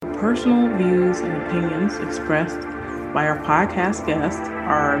personal views and opinions expressed by our podcast guests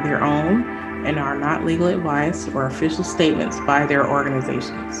are their own and are not legal advice or official statements by their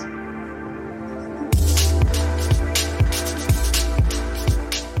organizations.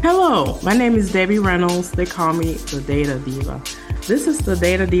 Hello, my name is Debbie Reynolds. They call me the Data Diva. This is the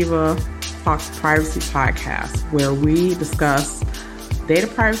Data Diva Talks Privacy podcast, where we discuss data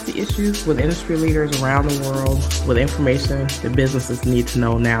privacy issues with industry leaders around the world with information that businesses need to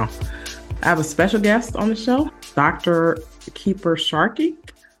know now. I have a special guest on the show, Dr. Keeper Sharkey.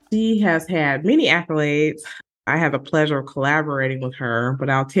 She has had many accolades. I have the pleasure of collaborating with her, but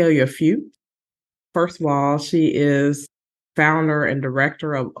I'll tell you a few. First of all, she is founder and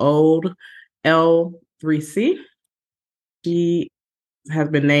director of Old L3C. She has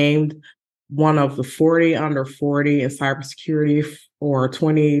been named one of the 40 under 40 in cybersecurity for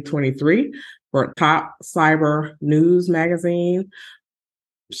 2023 for Top Cyber News magazine.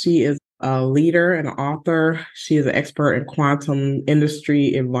 She is a leader and an author. She is an expert in quantum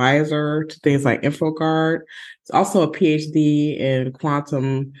industry advisor to things like InfoGuard. She's also a PhD in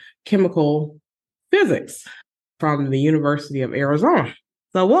quantum chemical physics from the University of Arizona.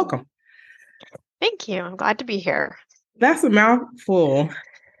 So welcome. Thank you. I'm glad to be here. That's a mouthful.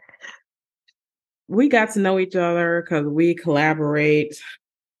 We got to know each other because we collaborate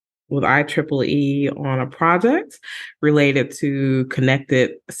with IEEE on a project related to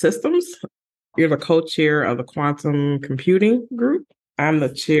connected systems. You're the co-chair of the quantum computing group. I'm the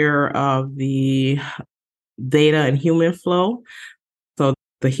chair of the data and human flow. So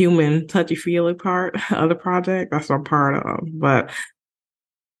the human touchy-feely part of the project, that's what I'm part of. But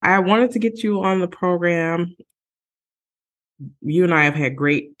I wanted to get you on the program. You and I have had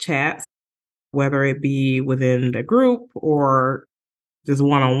great chats, whether it be within the group or just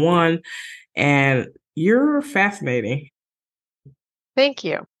one-on-one, and you're fascinating. Thank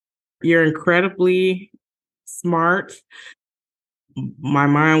you. You're incredibly smart. My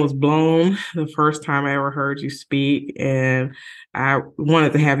mind was blown the first time I ever heard you speak, and I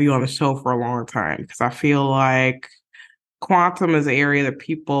wanted to have you on the show for a long time because I feel like quantum is an area that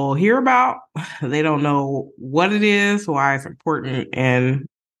people hear about. They don't know what it is, why it's important, and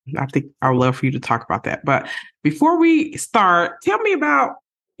I think I would love for you to talk about that. But before we start, tell me about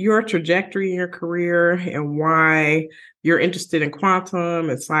your trajectory in your career and why you're interested in quantum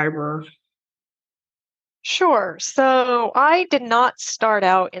and cyber. Sure. So I did not start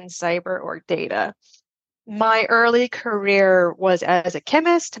out in cyber or data. My early career was as a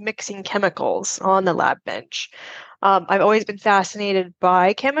chemist mixing chemicals on the lab bench. I've always been fascinated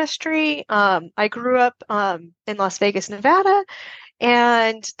by chemistry. I grew up in Las Vegas, Nevada,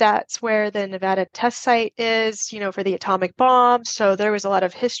 and that's where the Nevada test site is, for the atomic bomb. So there was a lot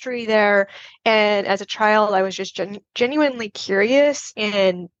of history there. And as a child, I was just genuinely curious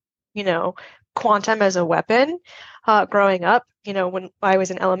in, quantum as a weapon. Growing up, when I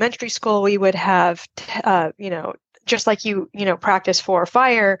was in elementary school, we would have, just like practice for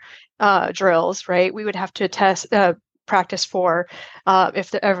fire drills, right? We would have to practice for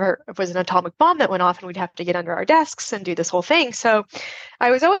if there ever was an atomic bomb that went off, and we'd have to get under our desks and do this whole thing. So I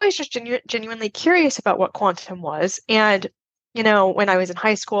was always just genuinely curious about what quantum was. And, when I was in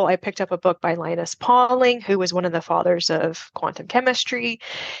high school, I picked up a book by Linus Pauling, who was one of the fathers of quantum chemistry.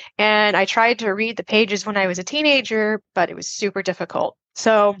 And I tried to read the pages when I was a teenager, but it was super difficult.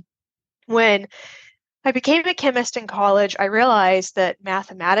 So when I became a chemist in college, I realized that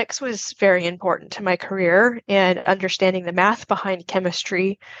mathematics was very important to my career, and understanding the math behind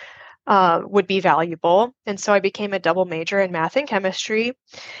chemistry would be valuable. And so I became a double major in math and chemistry.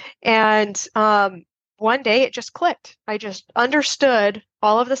 And one day it just clicked. I just understood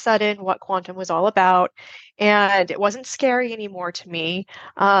all of a sudden what quantum was all about, and it wasn't scary anymore to me.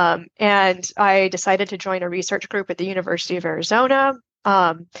 And I decided to join a research group at the University of Arizona.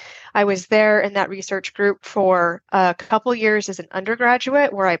 I was there in that research group for a couple years as an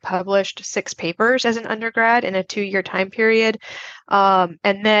undergraduate, where I published 6 papers as an undergrad in a 2-year time period. And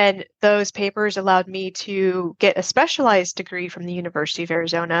then those papers allowed me to get a specialized degree from the University of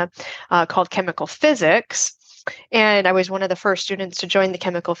Arizona called chemical physics. And I was one of the first students to join the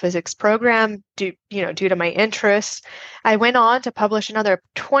chemical physics program due to my interests. I went on to publish another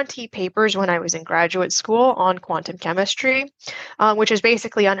 20 papers when I was in graduate school on quantum chemistry, which is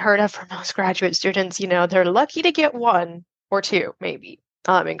basically unheard of for most graduate students. They're lucky to get 1 or 2, maybe.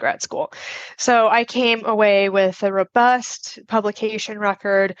 In grad school. So I came away with a robust publication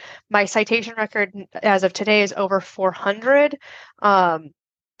record. My citation record as of today is over 400.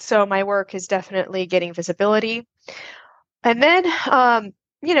 So my work is definitely getting visibility. And then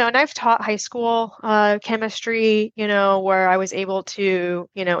and I've taught high school chemistry, where I was able to,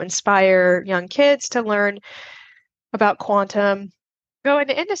 inspire young kids to learn about quantum, go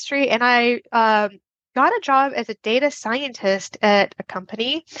into industry, and I got a job as a data scientist at a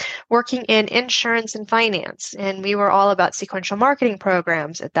company working in insurance and finance. And we were all about sequential marketing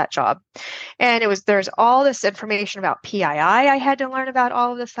programs at that job. And there's all this information about PII I had to learn about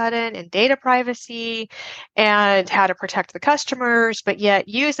all of a sudden, and data privacy and how to protect the customers, but yet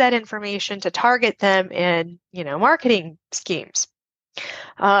use that information to target them in, marketing schemes.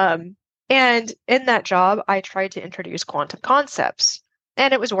 And in that job, I tried to introduce quantum concepts,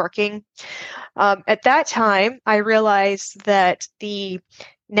 and it was working. At that time, I realized that the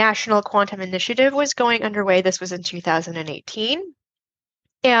National Quantum Initiative was going underway. This was in 2018.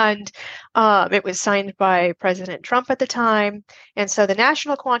 And it was signed by President Trump at the time. And so the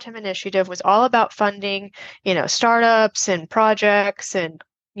National Quantum Initiative was all about funding, startups and projects and,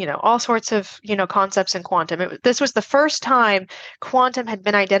 all sorts of, concepts in quantum. This was the first time quantum had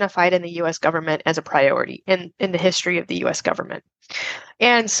been identified in the US government as a priority in the history of the US government.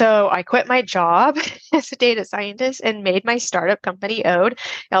 And so I quit my job as a data scientist and made my startup company, Ode,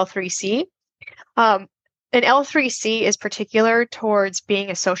 L3C. And L3C is particular towards being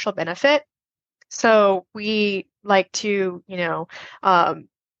a social benefit. So we like to,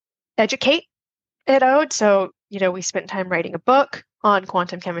 educate at Ode. So, we spent time writing a book on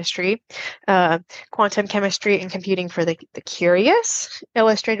quantum chemistry and computing for the curious,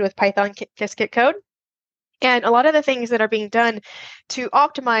 illustrated with Python Qiskit code. And a lot of the things that are being done to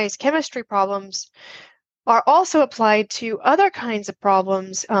optimize chemistry problems are also applied to other kinds of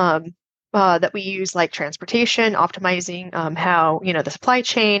problems that we use, like transportation, optimizing how, the supply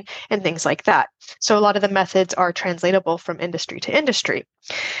chain and things like that. So a lot of the methods are translatable from industry to industry.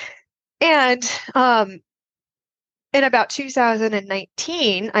 And in about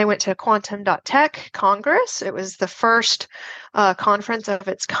 2019, I went to Quantum.Tech Congress. It was the first conference of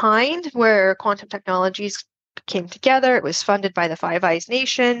its kind where quantum technologies came together. It was funded by the Five Eyes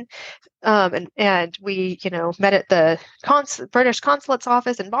Nation. And we, met at the British consulate's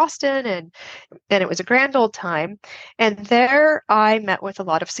office in Boston, and it was a grand old time. And there I met with a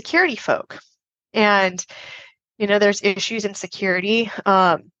lot of security folk. And, there's issues in security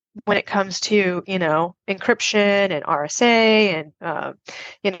when it comes to, encryption and RSA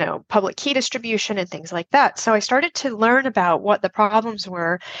and, public key distribution and things like that. So I started to learn about what the problems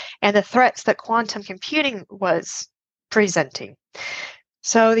were and the threats that quantum computing was presenting.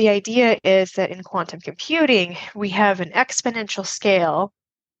 So the idea is that in quantum computing, we have an exponential scale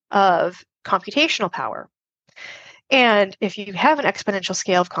of computational power. And if you have an exponential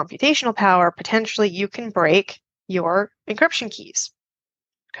scale of computational power, potentially you can break your encryption keys.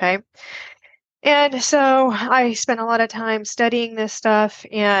 Okay. And so I spent a lot of time studying this stuff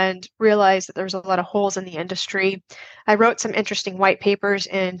and realized that there's a lot of holes in the industry. I wrote some interesting white papers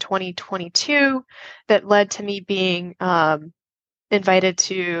in 2022 that led to me being invited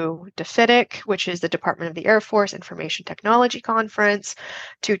to DFIDIC, which is the Department of the Air Force Information Technology Conference,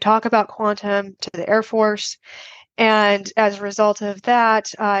 to talk about quantum to the Air Force. And as a result of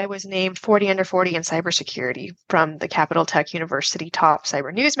that, I was named 40 under 40 in cybersecurity from the Capital Tech University Top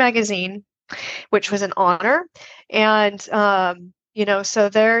Cyber News magazine, which was an honor. And, so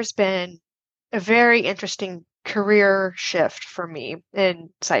there's been a very interesting career shift for me in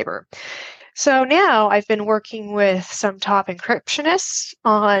cyber. So now I've been working with some top encryptionists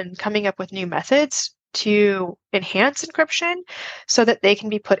on coming up with new methods to enhance encryption so that they can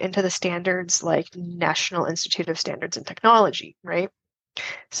be put into the standards like National Institute of Standards and Technology, right?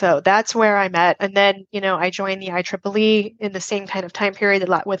 So that's where I'm at. And then, I joined the IEEE in the same kind of time period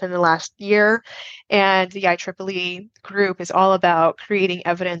within the last year. And the IEEE group is all about creating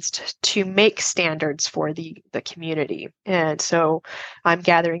evidence to make standards for the community. And so I'm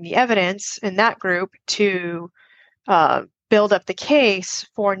gathering the evidence in that group to build up the case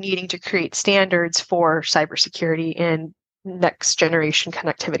for needing to create standards for cybersecurity in next generation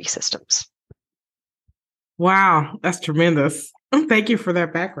connectivity systems. Wow, that's tremendous. Thank you for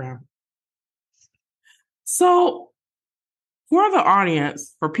that background. So for the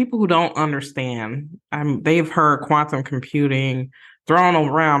audience, for people who don't understand, they've heard quantum computing thrown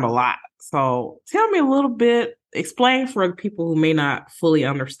around a lot. So tell me a little bit, explain for the people who may not fully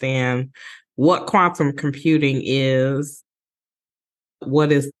understand what quantum computing is,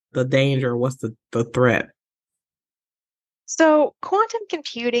 what is the danger, what's the threat? So quantum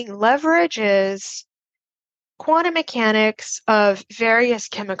computing leverages quantum mechanics of various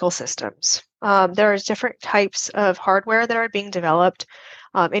chemical systems. There's different types of hardware that are being developed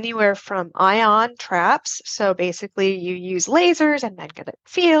anywhere from ion traps. So basically, you use lasers and magnetic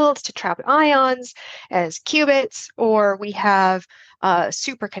fields to trap ions as qubits, or we have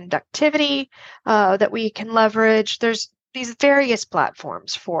superconductivity that we can leverage. There's these various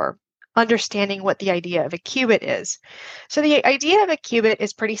platforms for understanding what the idea of a qubit is. So the idea of a qubit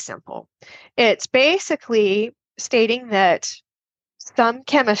is pretty simple. It's basically stating that some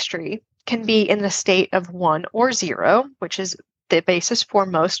chemistry can be in the state of 1 or 0, which is the basis for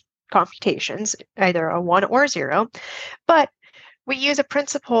most computations, either a 1 or a 0. But we use a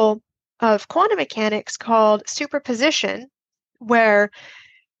principle of quantum mechanics called superposition, where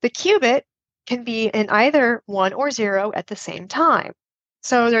the qubit can be in either 1 or 0 at the same time.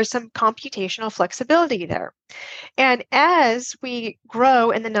 So there's some computational flexibility there. And as we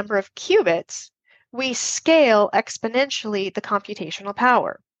grow in the number of qubits, we scale exponentially the computational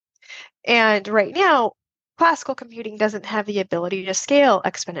power. And right now, classical computing doesn't have the ability to scale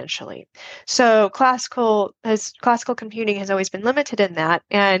exponentially. So classical computing has always been limited in that.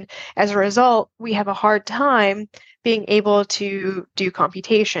 And as a result, we have a hard time being able to do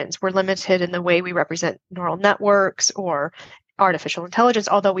computations. We're limited in the way we represent neural networks or artificial intelligence,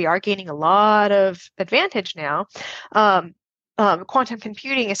 although we are gaining a lot of advantage now. Quantum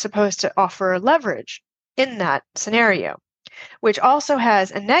computing is supposed to offer leverage in that scenario, which also has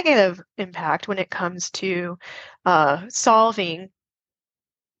a negative impact when it comes to solving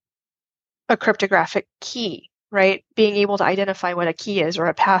a cryptographic key, right? Being able to identify what a key is or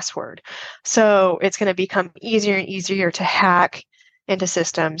a password. So it's going to become easier and easier to hack into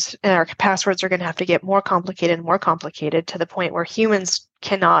systems, and our passwords are going to have to get more complicated and more complicated to the point where humans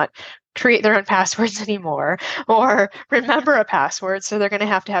cannot create their own passwords anymore or remember a password. So they're going to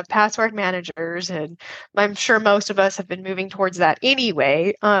have password managers, and I'm sure most of us have been moving towards that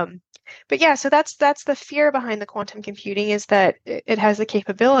anyway. But yeah, so that's the fear behind the quantum computing, is that it has the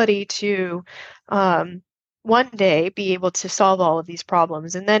capability to one day be able to solve all of these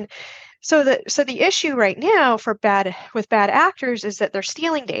problems. And then so the issue right now with bad actors is that they're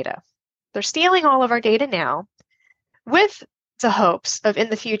stealing data. They're stealing all of our data now, with the hopes of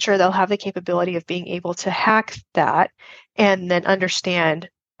in the future they'll have the capability of being able to hack that and then understand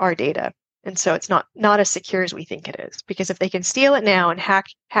our data. And so it's not as secure as we think it is, because if they can steal it now and hack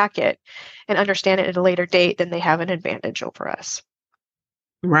it and understand it at a later date, then they have an advantage over us.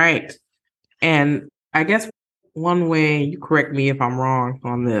 Right. And I guess one way, you correct me if I'm wrong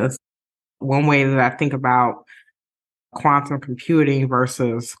on this, one way that I think about quantum computing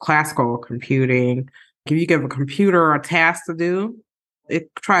versus classical computing, if you give a computer a task to do, it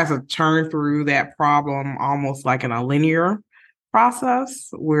tries to churn through that problem almost like in a linear process,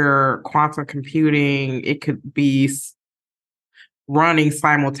 where quantum computing, it could be running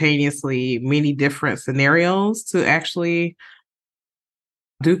simultaneously many different scenarios to actually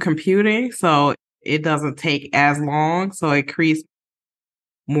do computing. So it doesn't take as long. So it creates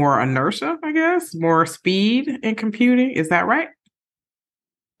more inertia, I guess, more speed in computing. Is that right?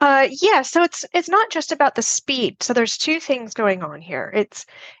 Yeah, so it's not just about the speed. So there's two things going on here.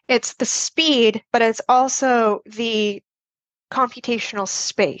 It's the speed, but it's also the computational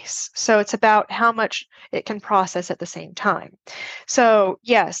space. So it's about how much it can process at the same time. So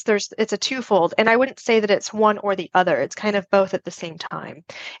yes, it's a twofold, and I wouldn't say that it's one or the other. It's kind of both at the same time.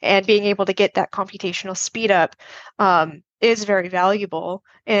 And being able to get that computational speed up is very valuable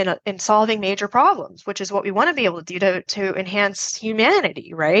in solving major problems, which is what we want to be able to do to enhance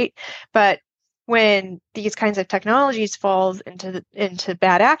humanity, right? But when these kinds of technologies fall into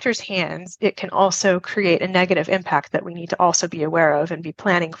bad actors' hands, it can also create a negative impact that we need to also be aware of and be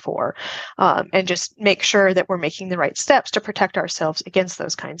planning for, and just make sure that we're making the right steps to protect ourselves against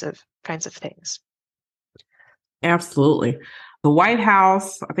those kinds of things. Absolutely. The White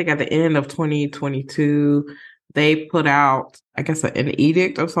House, I think at the end of 2022, they put out, I guess, an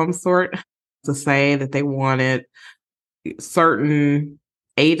edict of some sort to say that they wanted certain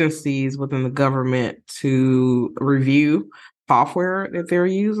agencies within the government to review software that they're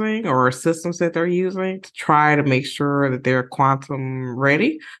using or systems that they're using to try to make sure that they're quantum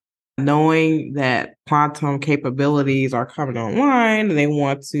ready, knowing that quantum capabilities are coming online, and they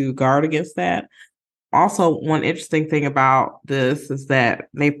want to guard against that. Also, one interesting thing about this is that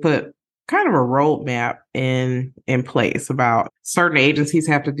they put kind of a roadmap in place about certain agencies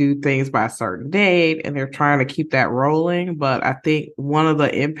have to do things by a certain date, and they're trying to keep that rolling. But I think one of the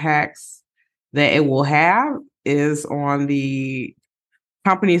impacts that it will have is on the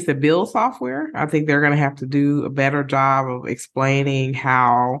companies that build software. I think they're going to have to do a better job of explaining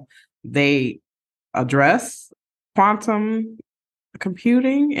how they address quantum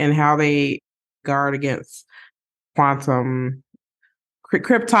computing and how they guard against quantum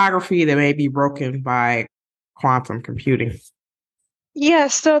cryptography that may be broken by quantum computing. Yeah,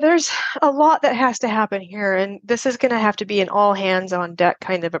 so there's a lot that has to happen here, and this is going to have to be an all hands on deck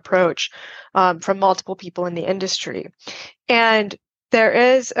kind of approach from multiple people in the industry. And there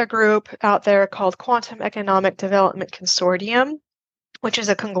is a group out there called Quantum Economic Development Consortium, which is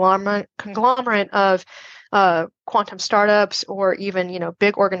a conglomerate of quantum startups or even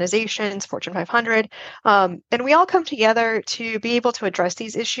big organizations, Fortune 500, and we all come together to be able to address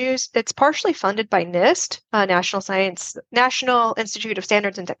these issues. It's partially funded by NIST, National Institute of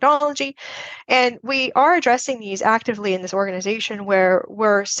Standards and Technology, and we are addressing these actively in this organization where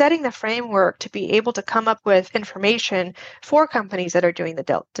we're setting the framework to be able to come up with information for companies that are doing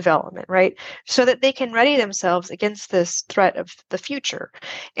the development, right? So that they can ready themselves against this threat of the future.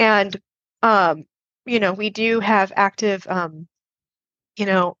 And, we do have active,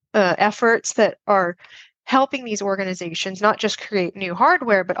 efforts that are helping these organizations not just create new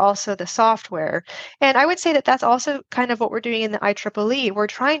hardware, but also the software. And I would say that that's also kind of what we're doing in the IEEE. We're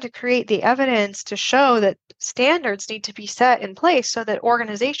trying to create the evidence to show that standards need to be set in place so that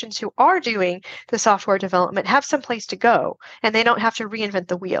organizations who are doing the software development have some place to go and they don't have to reinvent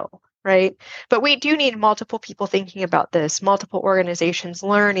the wheel. Right. But we do need multiple people thinking about this, multiple organizations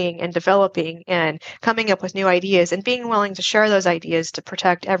learning and developing and coming up with new ideas and being willing to share those ideas to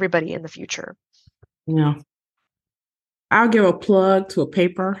protect everybody in the future. Yeah. I'll give a plug to a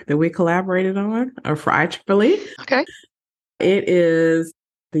paper that we collaborated on for IEEE. Okay. It is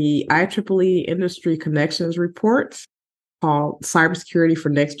the IEEE Industry Connections Report called Cybersecurity for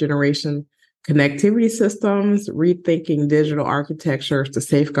Next Generation Connectivity Systems, Rethinking Digital Architectures to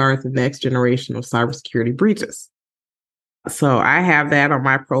Safeguard the Next Generation of Cybersecurity Breaches. So I have that on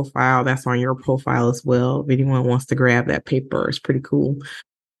my profile. That's on your profile as well. If anyone wants to grab that paper, it's pretty cool.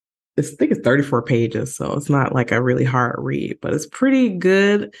 I think it's 34 pages, so it's not like a really hard read, but it's pretty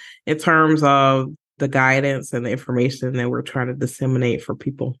good in terms of the guidance and the information that we're trying to disseminate for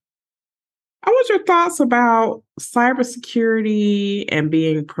people. I want your thoughts about cybersecurity and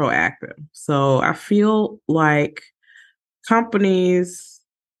being proactive. So I feel like companies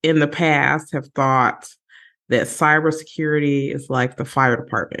in the past have thought that cybersecurity is like the fire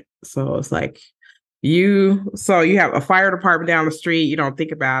department. So it's like you have a fire department down the street. You don't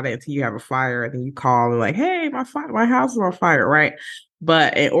think about it until you have a fire, and then you call and like, "Hey, my house is on fire," right?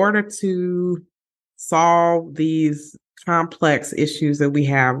 But in order to solve these complex issues that we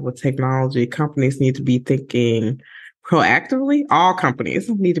have with technology, companies need to be thinking proactively. All companies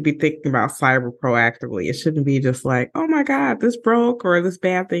need to be thinking about cyber proactively. It shouldn't be just like, oh my God, this broke or this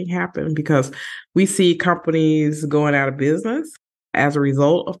bad thing happened, because we see companies going out of business as a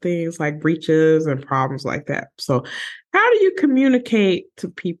result of things like breaches and problems like that. So how do you communicate to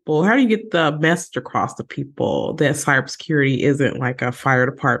people? How do you get the message across to people that cybersecurity isn't like a fire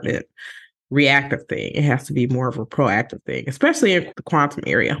department reactive thing? It has to be more of a proactive thing, especially in the quantum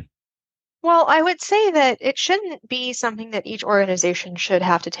area. Well, I would say that it shouldn't be something that each organization should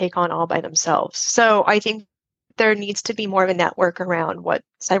have to take on all by themselves. So I think there needs to be more of a network around what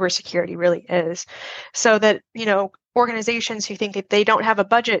cybersecurity really is, so that, organizations who think that they don't have a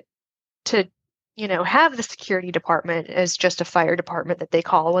budget to have the security department as just a fire department that they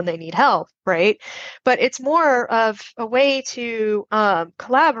call when they need help, right? But it's more of a way to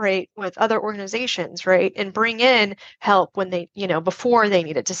collaborate with other organizations, right? And bring in help when they, before they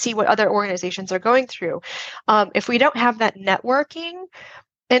need it, to see what other organizations are going through. If we don't have that networking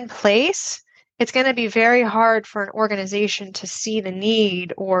in place, it's going to be very hard for an organization to see the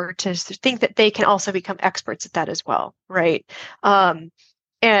need or to think that they can also become experts at that as well, right? And,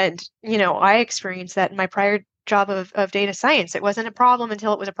 I experienced that in my prior job of data science. It wasn't a problem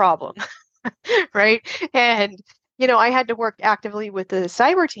until it was a problem, right? And, I had to work actively with the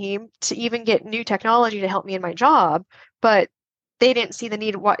cyber team to even get new technology to help me in my job, but they didn't see the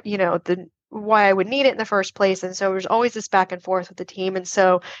need, why I would need it in the first place. And so there's always this back and forth with the team. And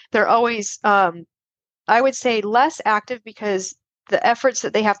so they're always, I would say, less active because the efforts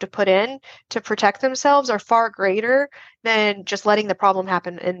that they have to put in to protect themselves are far greater than just letting the problem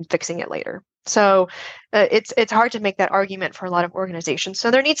happen and fixing it later. So it's hard to make that argument for a lot of organizations.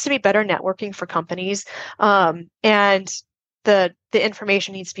 So there needs to be better networking for companies, and the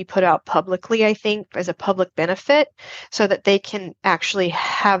information needs to be put out publicly, I think, as a public benefit, so that they can actually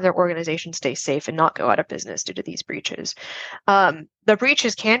have their organization stay safe and not go out of business due to these breaches. The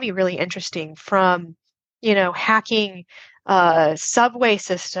breaches can be really interesting, from hacking subway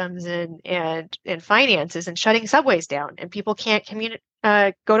systems and finances and shutting subways down, and people can't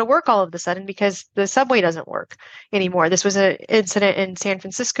go to work all of a sudden because the subway doesn't work anymore. This was an incident in San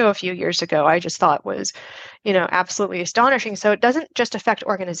Francisco a few years ago. I just thought was, absolutely astonishing. So it doesn't just affect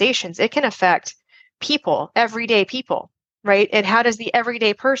organizations; it can affect people, everyday people. Right. And how does the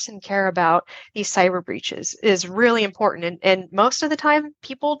everyday person care about these cyber breaches is really important. And most of the time,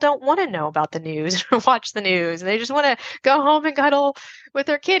 people don't want to know about the news or watch the news. They just want to go home and cuddle with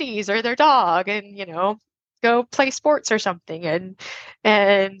their kitties or their dog and, go play sports or something. And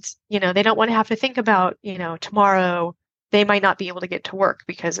they don't want to have to think about, tomorrow they might not be able to get to work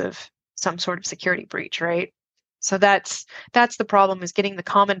because of some sort of security breach, right? So that's the problem, is getting the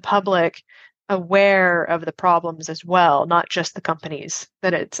common public aware of the problems as well, not just the companies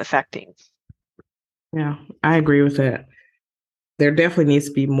that it's affecting. Yeah, I agree with that. There definitely needs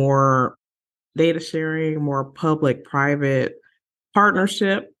to be more data sharing, more public-private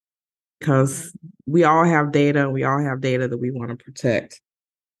partnership, because we all have data. We all have data that we want to protect.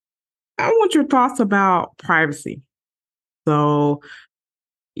 I want your thoughts about privacy. So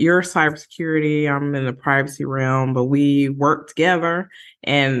you're cybersecurity, I'm in the privacy realm, but we work together.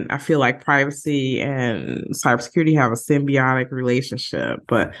 And I feel like privacy and cybersecurity have a symbiotic relationship.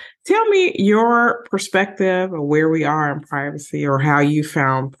 But tell me your perspective of where we are in privacy, or how you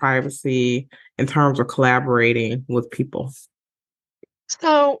found privacy in terms of collaborating with people.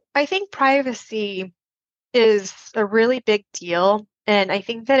 So I think privacy is a really big deal. And I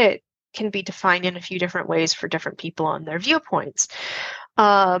think that it can be defined in a few different ways for different people on their viewpoints.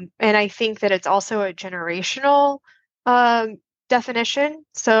 And I think that it's also a generational um, definition.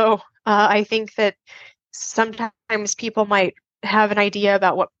 So I think that sometimes people might have an idea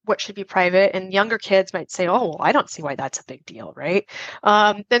about what should be private, and younger kids might say, "Oh, well, I don't see why that's a big deal," right?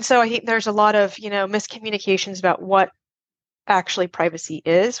 And so I think there's a lot of miscommunications about what actually privacy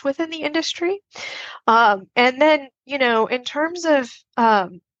is within the industry. And then, in terms of,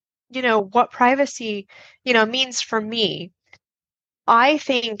 what privacy, means for me, I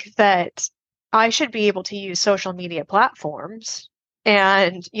think that I should be able to use social media platforms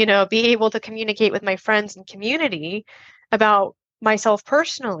and, be able to communicate with my friends and community about myself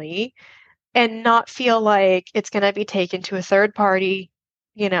personally and not feel like it's going to be taken to a third party,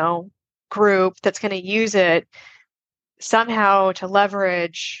 you know, group that's going to use it somehow to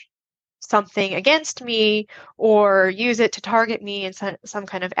leverage something against me or use it to target me in some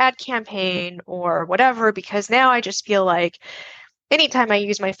kind of ad campaign or whatever, because now I just feel like anytime I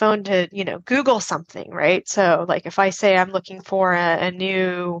use my phone to, Google something, right? So, like if I say I'm looking for a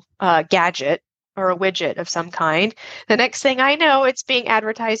new gadget or a widget of some kind, the next thing I know, it's being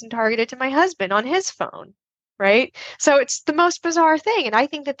advertised and targeted to my husband on his phone, right? So it's the most bizarre thing. And I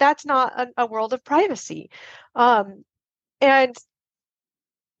think that that's not a world of privacy. And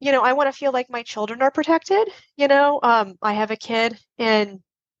I want to feel like my children are protected. I have a kid in,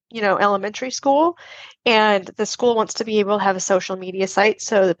 elementary school, and the school wants to be able to have a social media site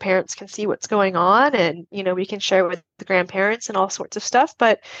so the parents can see what's going on, and, we can share with the grandparents and all sorts of stuff.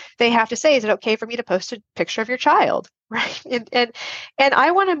 But they have to say, is it okay for me to post a picture of your child? Right. And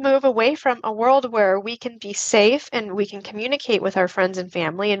I want to move away from a world where we can be safe and we can communicate with our friends and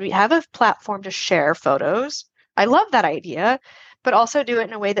family and we have a platform to share photos. I love that idea, but also do it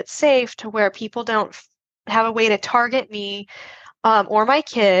in a way that's safe to where people don't have a way to target me or my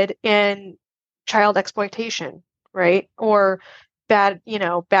kid in child exploitation, right? Or bad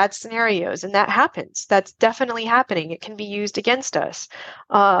scenarios. And that happens. That's definitely happening. It can be used against us.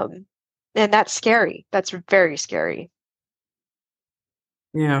 And that's scary. That's very scary.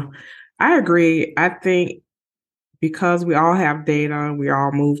 Yeah, I agree. I think because we all have data, we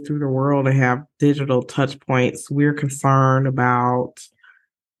all move through the world and have digital touch points, we're concerned about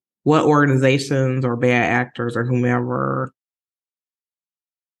what organizations or bad actors or whomever,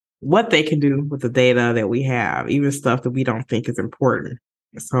 what they can do with the data that we have, even stuff that we don't think is important.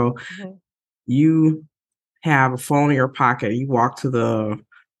 So Mhm. you have a phone in your pocket, you walk to the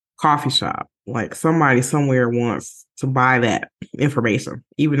coffee shop, like somebody somewhere wants to buy that information,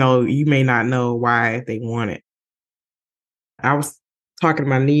 even though you may not know why they want it. I was talking to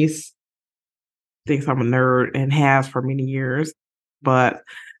my niece, thinks I'm a nerd and has for many years, but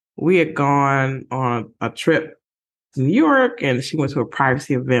we had gone on a trip to New York and she went to a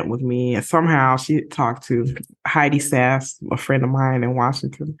privacy event with me. And somehow she talked to Heidi Sass, a friend of mine in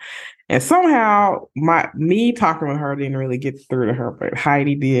Washington. And somehow me talking with her didn't really get through to her, but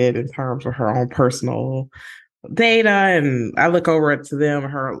Heidi did in terms of her own personal data. And I look over to them,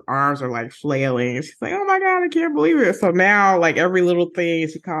 her arms are like flailing. And she's like, oh my God, I can't believe it. So now, like every little thing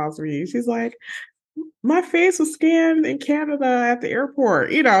she calls me, she's like, my face was scanned in Canada at the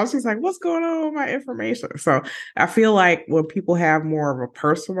airport. She's like, what's going on with my information? So I feel like when people have more of a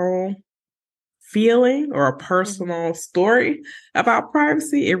personal feeling or a Mhm. personal story about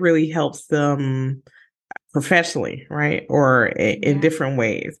privacy, it really helps them professionally, right? Or in Yeah. different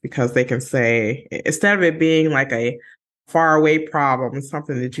ways, because they can say, instead of it being like a far away problem, it's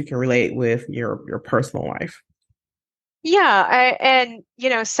something that you can relate with your personal life. Yeah, and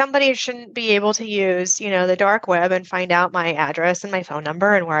somebody shouldn't be able to use, the dark web and find out my address and my phone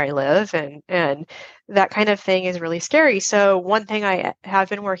number and where I live and that kind of thing is really scary. So one thing I have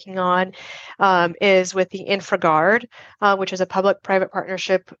been working on is with the InfraGard, which is a public-private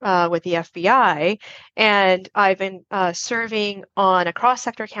partnership with the FBI, and I've been serving on a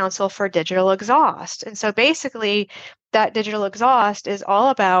cross-sector council for digital exhaust. And so basically, that digital exhaust is all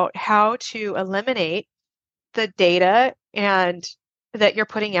about how to eliminate the data and that you're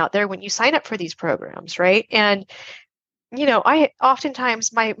putting out there when you sign up for these programs, right? And I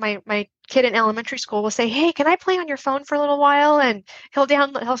oftentimes my kid in elementary school will say, "Hey, can I play on your phone for a little while?" And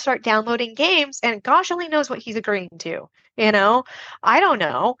he'll start downloading games, and gosh only knows what he's agreeing to. You know, I don't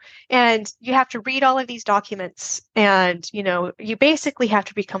know. And you have to read all of these documents, and you basically have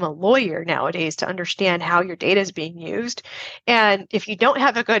to become a lawyer nowadays to understand how your data is being used. And if you don't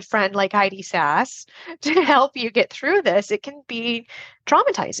have a good friend like Heidi Sass to help you get through this, it can be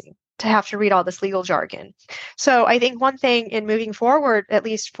traumatizing to have to read all this legal jargon. So I think one thing in moving forward, at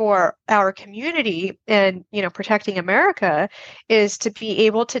least for our community and protecting America, is to be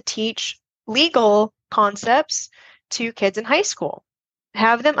able to teach legal concepts to kids in high school.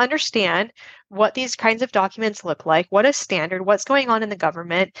 Have them understand what these kinds of documents look like, what is standard, what's going on in the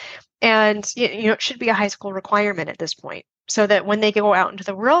government, and it should be a high school requirement at this point. So that when they go out into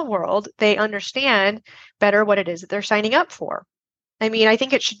the real world, they understand better what it is that they're signing up for. I mean, I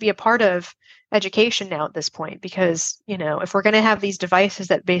think it should be a part of education now at this point because, if we're going to have these devices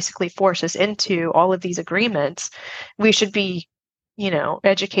that basically force us into all of these agreements, we should be,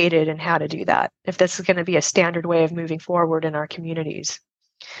 educated in how to do that if this is going to be a standard way of moving forward in our communities.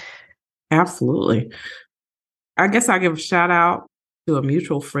 Absolutely. I guess I'll give a shout out to a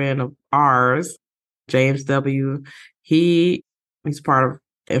mutual friend of ours, James W. He he's part of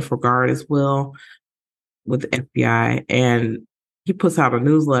InfoGuard as well with the FBI, and he puts out a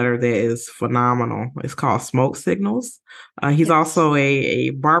newsletter that is phenomenal. It's called Smoke Signals. He's Yes. also a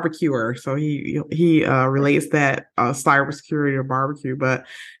barbecuer, so he relates that cybersecurity to barbecue. But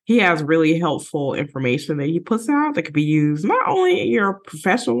he has really helpful information that he puts out that could be used not only in your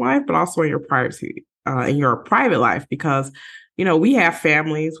professional life but also in your privacy, in your private life, because we have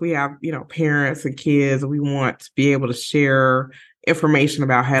families, we have parents and kids, and we want to be able to share information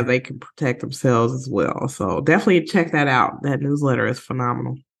about how they can protect themselves as well. So definitely check that out. That newsletter is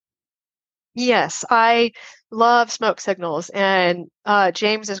phenomenal. Yes, I love smoke signals, and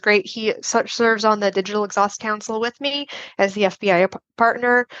James is great. He serves on the Digital Exhaust Council with me as the FBI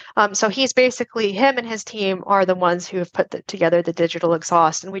partner. So he's basically him and his team are the ones who have put together the digital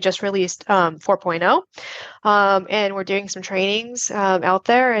exhaust, and we just released 4.0, and we're doing some trainings out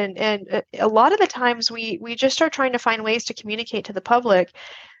there. And a lot of the times we just are trying to find ways to communicate to the public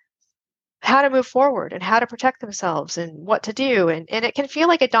how to move forward and how to protect themselves and what to do. And it can feel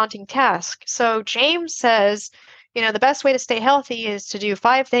like a daunting task. So James says, the best way to stay healthy is to do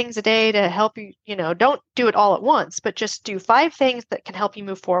 5 things a day to help you, don't do it all at once, but just do 5 things that can help you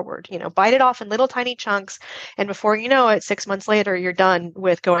move forward. Bite it off in little tiny chunks. And before you know it, 6 months later, you're done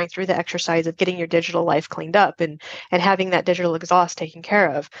with going through the exercise of getting your digital life cleaned up and having that digital exhaust taken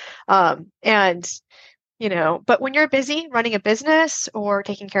care of. And but when you're busy running a business or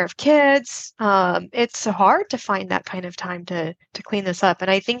taking care of kids, it's hard to find that kind of time to clean this up. And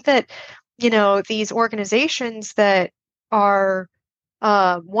I think that, these organizations that are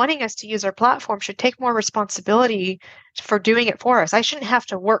wanting us to use our platform should take more responsibility for doing it for us. I shouldn't have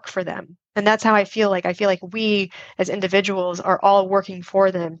to work for them. And that's how I feel like. I feel like we as individuals are all working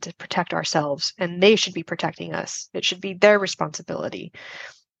for them to protect ourselves, and they should be protecting us. It should be their responsibility,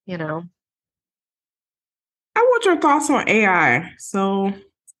 you know. I want your thoughts on AI. So,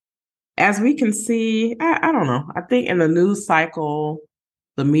 as we can see, I don't know. I think in the news cycle,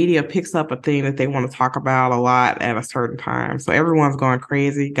 the media picks up a thing that they want to talk about a lot at a certain time. So everyone's going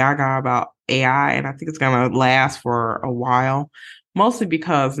crazy, gaga about AI, and I think it's going to last for a while. Mostly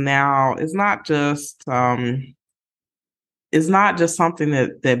because now it's not just something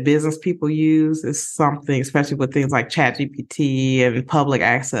that business people use. It's something, especially with things like ChatGPT and public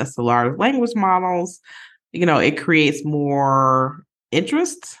access to large language models. It creates more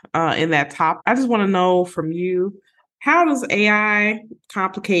interest in that topic. I just want to know from you, how does AI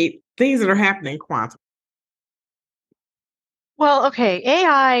complicate things that are happening in quantum? Well, okay,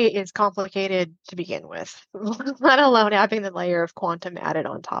 AI is complicated to begin with, let alone having the layer of quantum added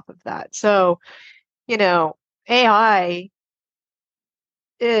on top of that. So, you know, AI,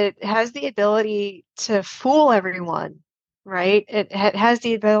 it has the ability to fool everyone, right? It has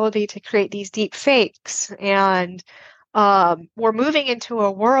the ability to create these deep fakes. And we're moving into a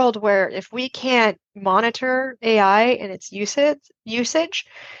world where if we can't monitor AI and its usage,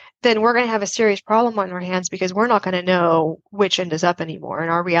 then we're going to have a serious problem on our hands because we're not going to know which end is up anymore, and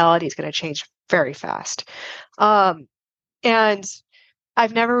our reality is going to change very fast. Um, and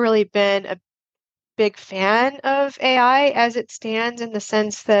I've never really been a big fan of AI as it stands in the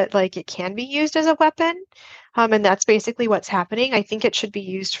sense that like it can be used as a weapon. And that's basically what's happening. I think it should be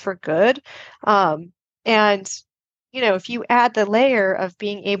used for good. And if you add the layer of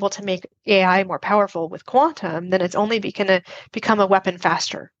being able to make AI more powerful with quantum, then it's only going to become a weapon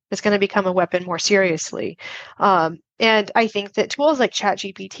faster. It's going to become a weapon more seriously. And I think that tools like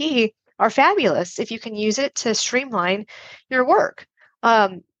ChatGPT are fabulous if you can use it to streamline your work.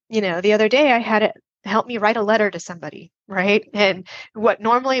 The other day I had it help me write a letter to somebody, right? And what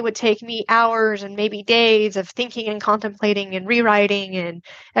normally would take me hours and maybe days of thinking and contemplating and rewriting and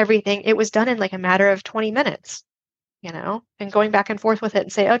everything, it was done in like a matter of 20 minutes, and going back and forth with it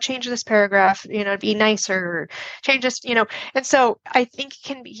and say, oh, change this paragraph, be nicer, change this, And so I think it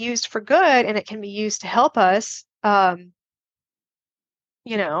can be used for good and it can be used to help us, but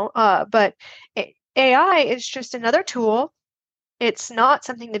AI is just another tool. It's not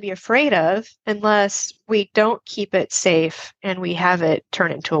something to be afraid of unless we don't keep it safe and we have it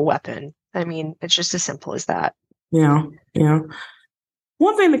turn into a weapon. I mean, it's just as simple as that. Yeah, yeah.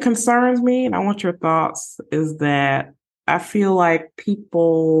 One thing that concerns me, and I want your thoughts, is that I feel like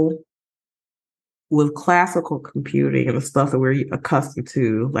people with classical computing and the stuff that we're accustomed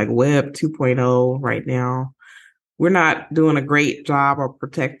to, like Web 2.0 right now, we're not doing a great job of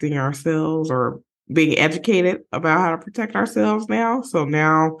protecting ourselves or being educated about how to protect ourselves now. So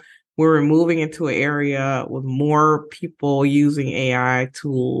now we're moving into an area with more people using AI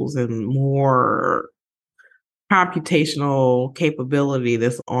tools and more computational capability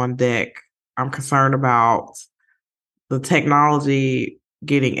that's on deck. I'm concerned about the technology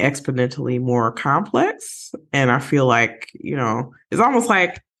getting exponentially more complex. And I feel like, it's almost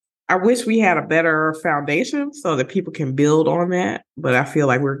like I wish we had a better foundation so that people can build on that. But I feel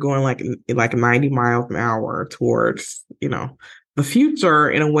like we're going like 90 miles an hour towards, the future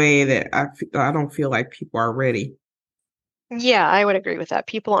in a way that I don't feel like people are ready. Yeah, I would agree with that.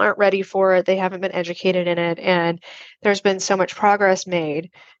 People aren't ready for it. They haven't been educated in it. And there's been so much progress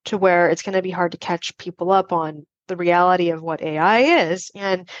made to where it's going to be hard to catch people up on the reality of what AI is.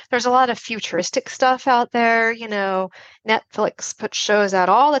 And there's a lot of futuristic stuff out there. Netflix puts shows out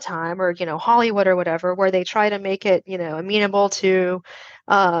all the time, or, Hollywood or whatever, where they try to make it, amenable to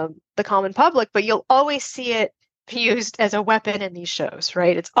the common public, but you'll always see it used as a weapon in these shows,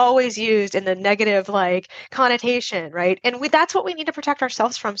 right? It's always used in the negative like connotation, right? And that's what we need to protect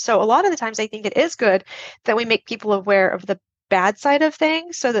ourselves from. So a lot of the times I think it is good that we make people aware of the bad side of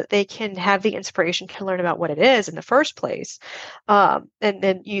things so that they can have the inspiration to learn about what it is in the first place, and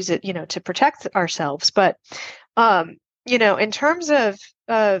then use it, to protect ourselves. But in terms of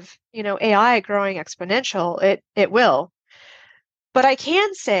AI growing exponential, it will. But I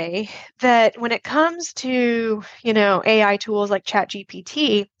can say that when it comes to, AI tools like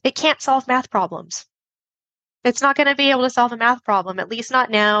ChatGPT, it can't solve math problems. It's not going to be able to solve a math problem, at least not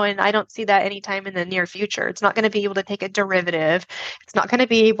now, and I don't see that anytime in the near future. It's not going to be able to take a derivative. It's not going to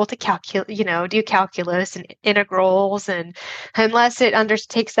be able to calculate, do calculus and integrals, and unless it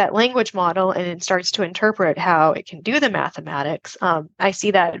undertakes that language model and it starts to interpret how it can do the mathematics. I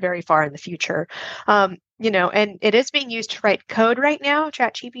see that very far in the future. And it is being used to write code right now,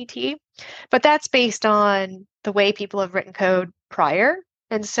 ChatGPT, but that's based on the way people have written code prior.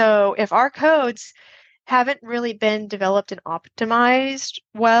 And so if our codes haven't really been developed and optimized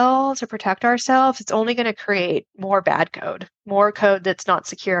well to protect ourselves, it's only going to create more code that's not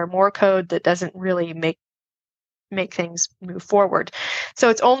secure, more code that doesn't really make things move forward. So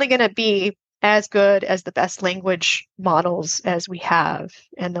it's only going to be as good as the best language models as we have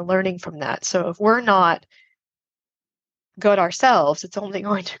and the learning from that. So if we're not good ourselves, it's only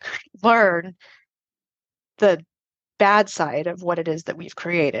going to learn the bad side of what it is that we've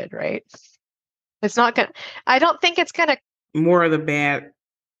created, right? It's not going to, I don't think it's going to, More of the bad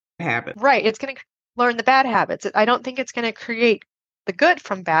habits. right, it's going to learn the bad habits. I don't think it's going to create the good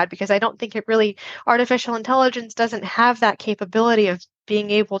from bad because I don't think it really, artificial intelligence doesn't have that capability of being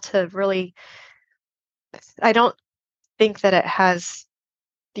able to really, I don't think that it has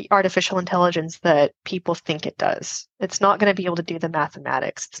the artificial intelligence that people think it does. It's not going to be able to do the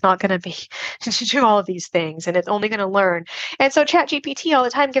mathematics. It's not going to be to do all of these things, and it's only going to learn. And so ChatGPT all the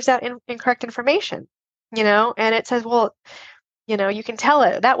time gives out incorrect information, and it says, well, you can tell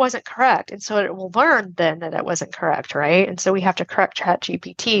it that wasn't correct. And so it will learn then that it wasn't correct, right? And so we have to correct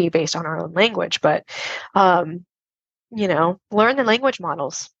ChatGPT based on our own language. But, learn the language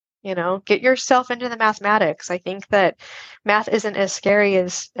models, get yourself into the mathematics. I think that math isn't as scary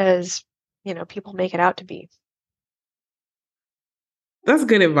as people make it out to be. That's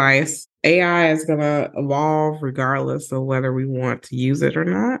good advice. AI is going to evolve regardless of whether we want to use it or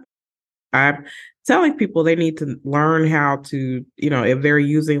not. I'm telling people they need to learn how to, if they're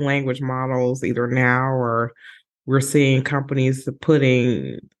using language models either now or we're seeing companies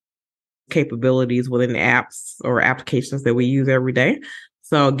putting capabilities within apps or applications that we use every day.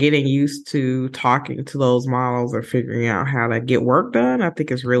 So getting used to talking to those models or figuring out how to get work done, I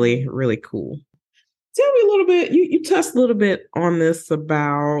think is really, really cool. Tell me a little bit, you touched a little bit on this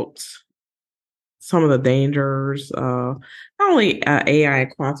about some of the dangers of not only AI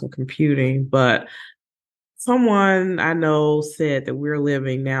and quantum computing, but someone I know said that we're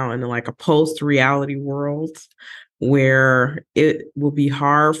living now in like a post-reality world where it will be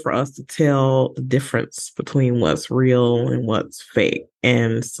hard for us to tell the difference between what's real and what's fake.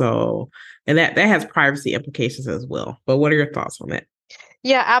 And that has privacy implications as well. But what are your thoughts on that?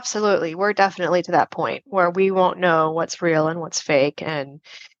 Yeah, absolutely. We're definitely to that point where we won't know what's real and what's fake. And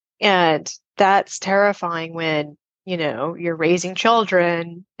that's terrifying when, you're raising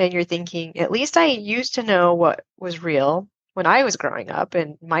children and you're thinking, at least I used to know what was real when I was growing up,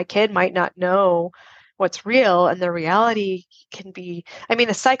 and my kid might not know what's real. And the reality can be,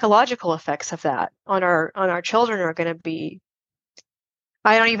 the psychological effects of that on our children are going to be,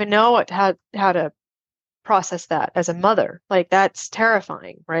 I don't even know how to process that as a mother. Like, that's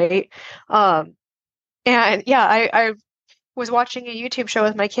terrifying, right? And yeah, I was watching a YouTube show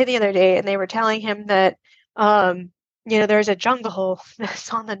with my kid the other day, and they were telling him that, there's a jungle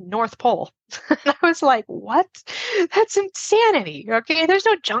that's on the North Pole. And I was like, what? That's insanity. Okay. There's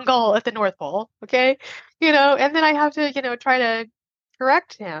no jungle at the North Pole. Okay. And then I have to, try to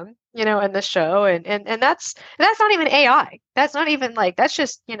correct him, in the show. And that's not even AI. That's not even like, that's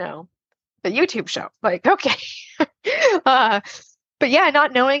just, the YouTube show. Like, okay. uh, but yeah,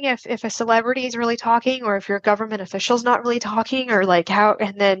 not knowing if a celebrity is really talking or if your government official's not really talking, or like how,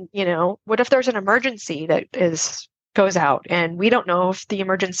 and then, what if there's an emergency that goes out and we don't know if the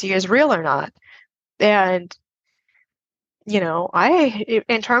emergency is real or not. And,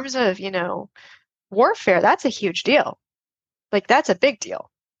 in terms of, warfare, that's a huge deal. Like, that's a big deal.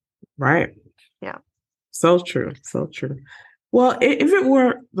 Right. Yeah. So true. So true. Well, if it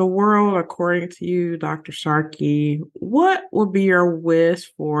were the world according to you, Dr. Sharkey, what would be your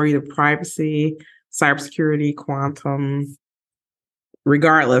wish for either privacy, cybersecurity, quantum,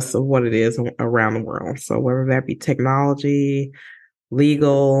 regardless of what it is around the world? So whether that be technology,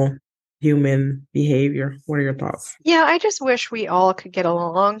 legal, human behavior, what are your thoughts? Yeah, I just wish we all could get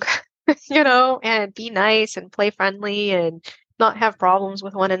along, and be nice and play friendly and not have problems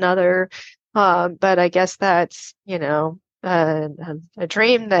with one another. But I guess that's, a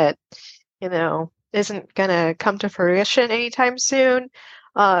dream that, isn't gonna come to fruition anytime soon.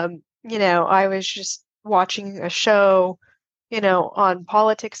 I was just watching a show, on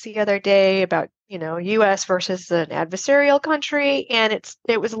politics the other day about, US versus an adversarial country, and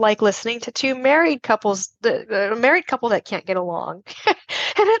it was like listening to two married couples, a married couple that can't get along. And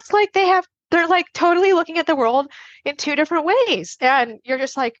it's like they're like totally looking at the world in two different ways. And you're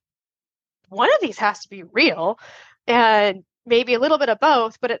just like, one of these has to be real, and maybe a little bit of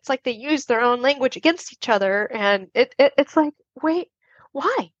both, but it's like they use their own language against each other, and it's like, wait,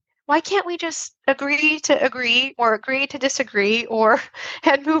 why? Why can't we just agree to agree or agree to disagree or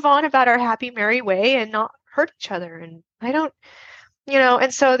and move on about our happy merry way and not hurt each other? And I don't,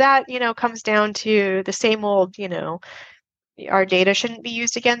 and so that, comes down to the same old, our data shouldn't be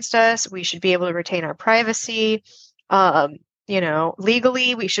used against us. We should be able to retain our privacy.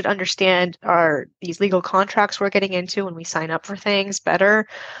 Legally, we should understand these legal contracts we're getting into when we sign up for things better.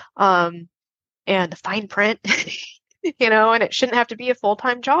 And the fine print, and it shouldn't have to be a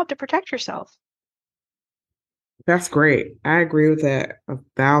full-time job to protect yourself. That's great. I agree with that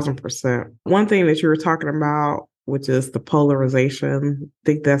 1,000%. One thing that you were talking about, which is the polarization, I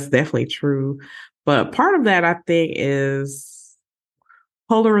think that's definitely true. But part of that, I think, is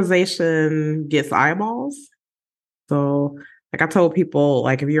polarization gets eyeballs. So Like I told people,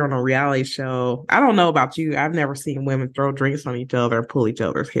 like if you're on a reality show, I don't know about you. I've never seen women throw drinks on each other and pull each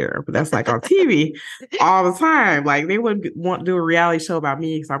other's hair, but that's like on TV all the time. Like they wouldn't want to do a reality show about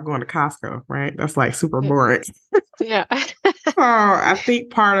me because I'm going to Costco, right? That's like super boring. Yeah. So I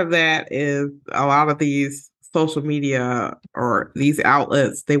think part of that is a lot of these social media or these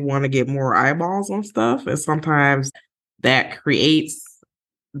outlets, they want to get more eyeballs on stuff. And sometimes that creates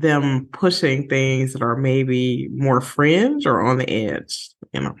them pushing things that are maybe more fringe or on the edge,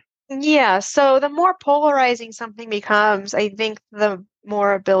 you know. Yeah, so the more polarizing something becomes, I think the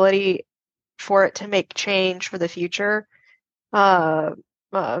more ability for it to make change for the future uh,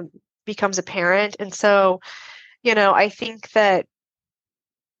 uh, becomes apparent. And so, I think that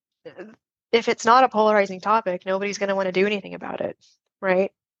if it's not a polarizing topic, nobody's going to want to do anything about it,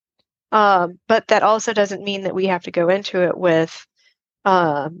 right? But that also doesn't mean that we have to go into it with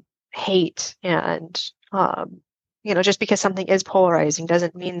hate and just because something is polarizing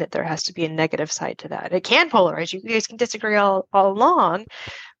doesn't mean that there has to be a negative side to that. It can polarize. You guys can disagree all along,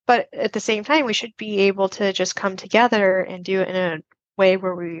 but at the same time, we should be able to just come together and do it in a way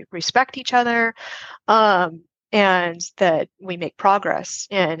where we respect each other, and that we make progress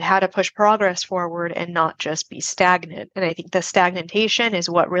and how to push progress forward and not just be stagnant. And I think the stagnation is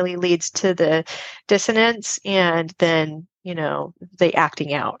what really leads to the dissonance and then, the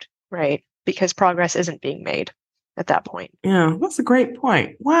acting out, right? Because progress isn't being made at that point. Yeah, that's a great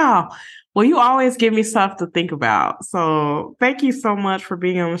point. Wow. Well, you always give me stuff to think about. So thank you so much for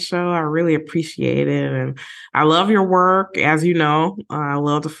being on the show. I really appreciate it. And I love your work. As you know, I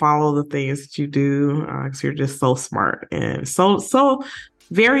love to follow the things that you do because you're just so smart and so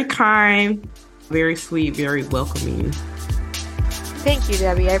very kind, very sweet, very welcoming. Thank you,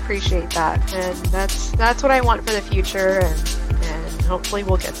 Debbie. I appreciate that. And that's what I want for the future. And hopefully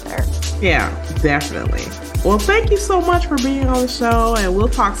we'll get there. Yeah, definitely. Well, thank you so much for being on the show, and we'll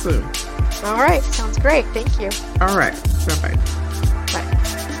talk soon. All right. Sounds great. Thank you. All right. Bye-bye.